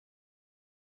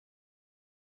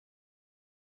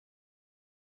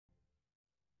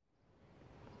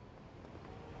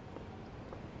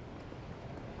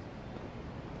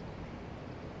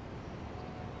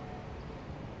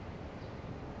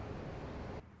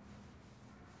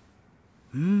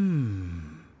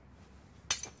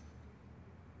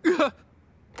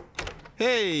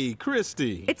Hey,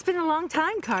 Christy. It's been a long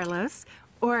time, Carlos.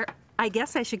 Or I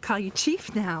guess I should call you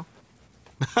Chief now.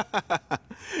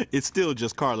 It's still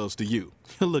just Carlos to you.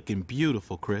 You're looking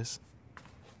beautiful, Chris.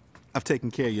 I've taken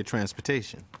care of your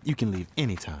transportation. You can leave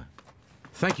anytime.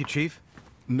 Thank you, Chief.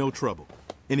 No trouble.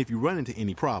 And if you run into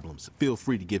any problems, feel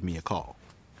free to give me a call.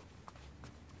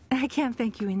 I can't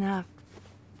thank you enough.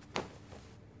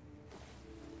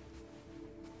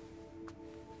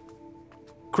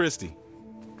 Christy,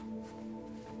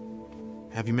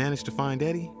 have you managed to find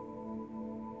Eddie?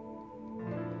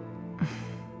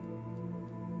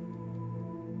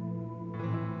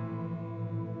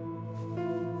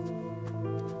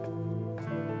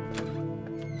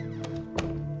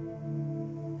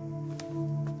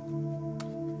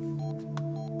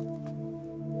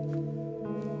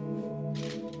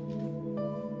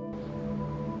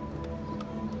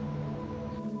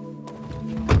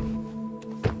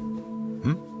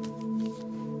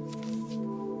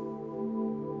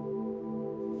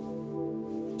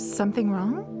 Something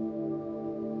wrong?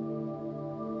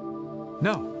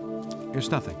 No, there's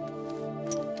nothing.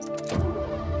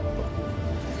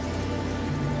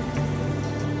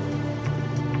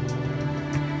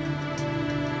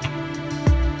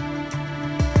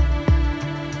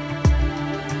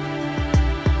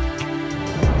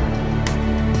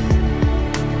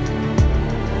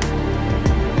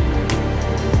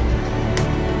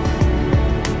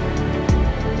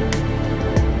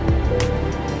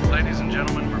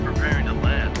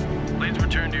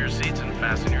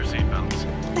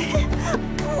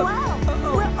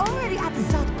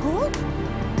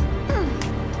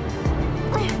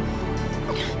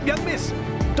 Young miss,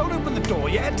 don't open the door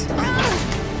yet.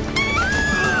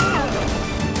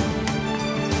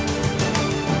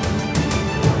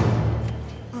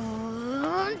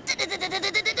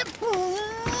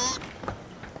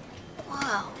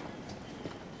 Wow.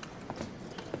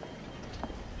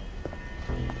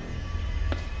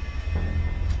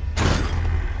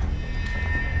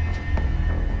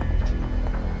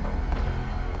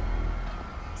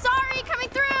 Sorry, coming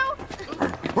through.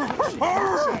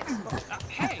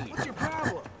 Hey, what's your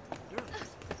problem?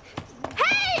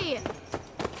 Hey!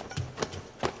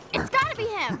 It's gotta be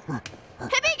him.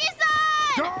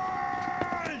 Hibiki-san!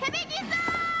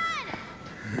 Hibiki-san!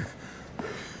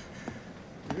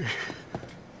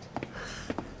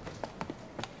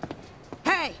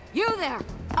 Hey, you there!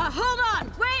 Hold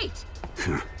on, wait!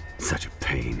 Such a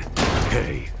pain.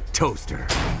 Hey, Toaster.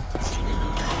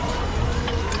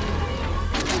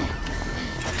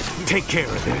 Take care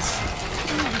of this.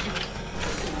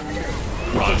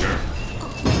 Roger.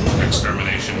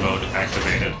 Extermination mode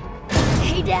activated.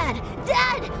 Hey, Dad!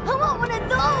 Dad! I want one of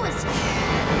those!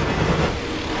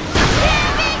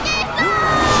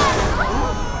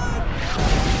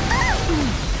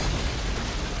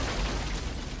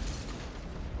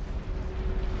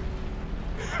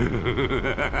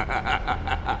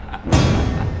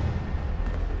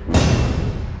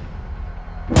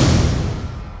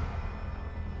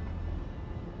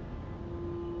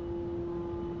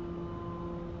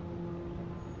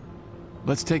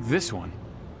 Let's take this one.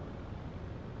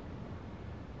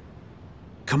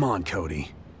 Come on,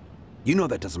 Cody. You know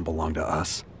that doesn't belong to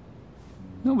us.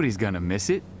 Nobody's gonna miss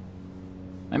it.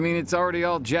 I mean, it's already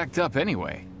all jacked up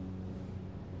anyway.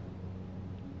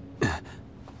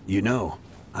 You know,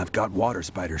 I've got water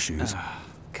spider shoes.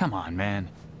 Come on, man.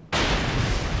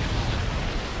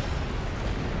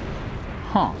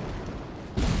 Huh.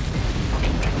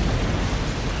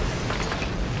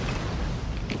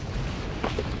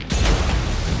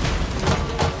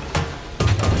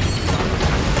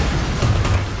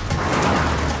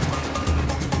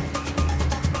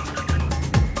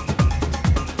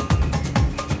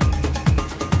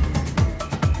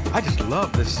 I just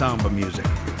love this samba music.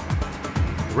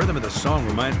 The rhythm of the song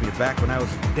reminds me of back when I was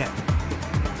a cadet.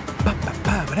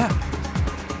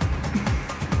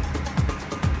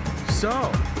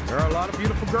 So, there are a lot of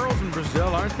beautiful girls in Brazil,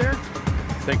 aren't there?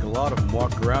 I think a lot of them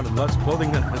walk around in less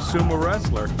clothing than a sumo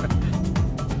wrestler.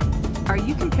 Are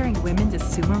you comparing women to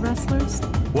sumo wrestlers?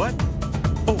 What?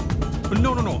 Oh,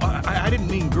 no. I didn't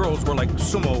mean girls were like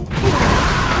sumo.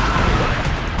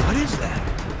 What is that?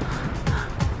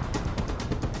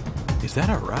 Is that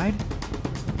our ride?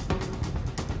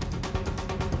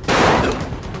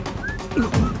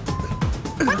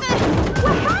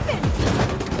 What happened?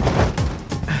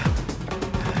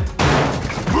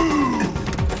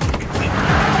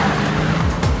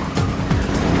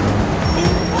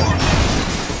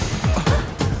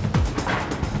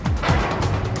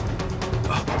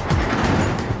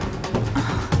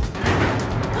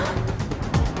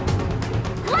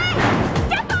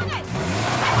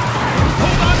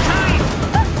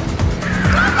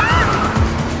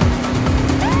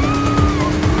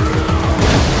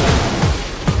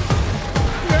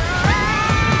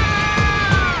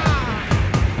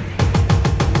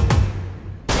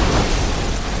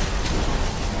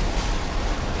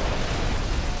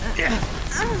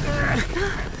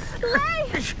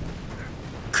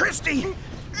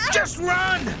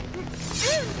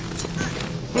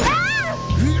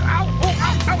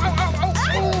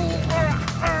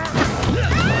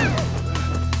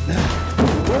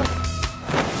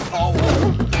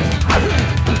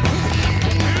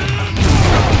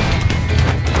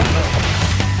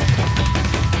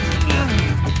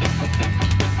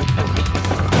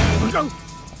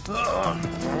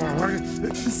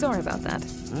 Sorry about that.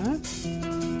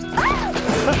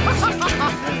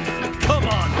 Come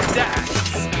on,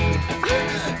 Dax!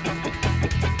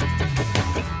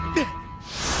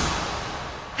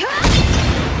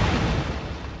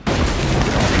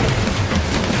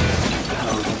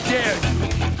 How dare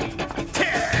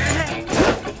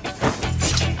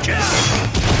you!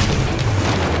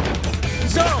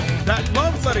 So, that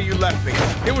love letter you left me,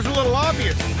 it was a little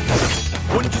obvious.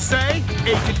 Wouldn't you say,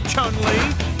 Agent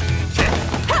Chun-Li?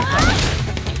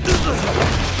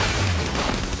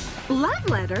 Love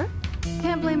letter?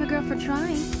 Can't blame a girl for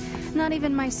trying. Not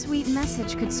even my sweet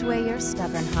message could sway your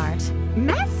stubborn heart.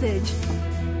 Message?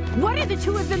 What are the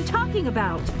two of them talking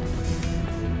about?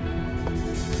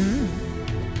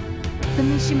 The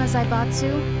Mishima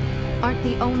Zaibatsu aren't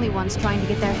the only ones trying to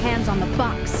get their hands on the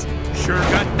box. Sure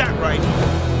got that right.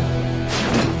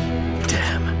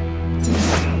 Damn.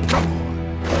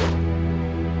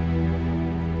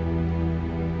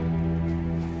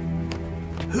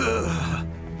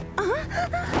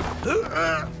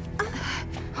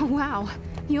 Wow,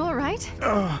 you all right?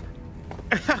 Oh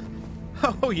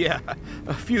yeah,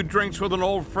 a few drinks with an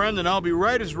old friend and I'll be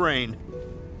right as rain.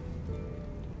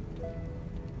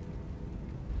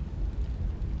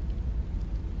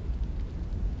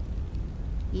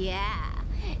 Yeah,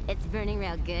 it's burning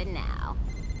real good now.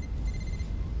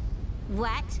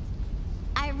 What?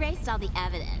 I erased all the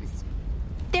evidence.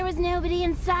 There was nobody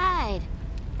inside.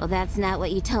 Well, that's not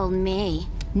what you told me.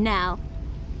 No.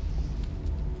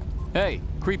 Hey,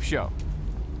 Creepshow.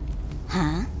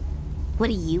 Huh? What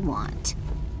do you want?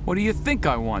 What do you think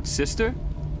I want, sister?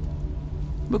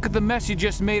 Look at the mess you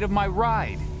just made of my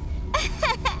ride.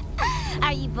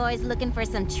 Are you boys looking for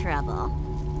some trouble?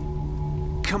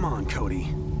 Come on, Cody.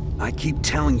 I keep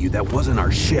telling you that wasn't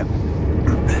our ship.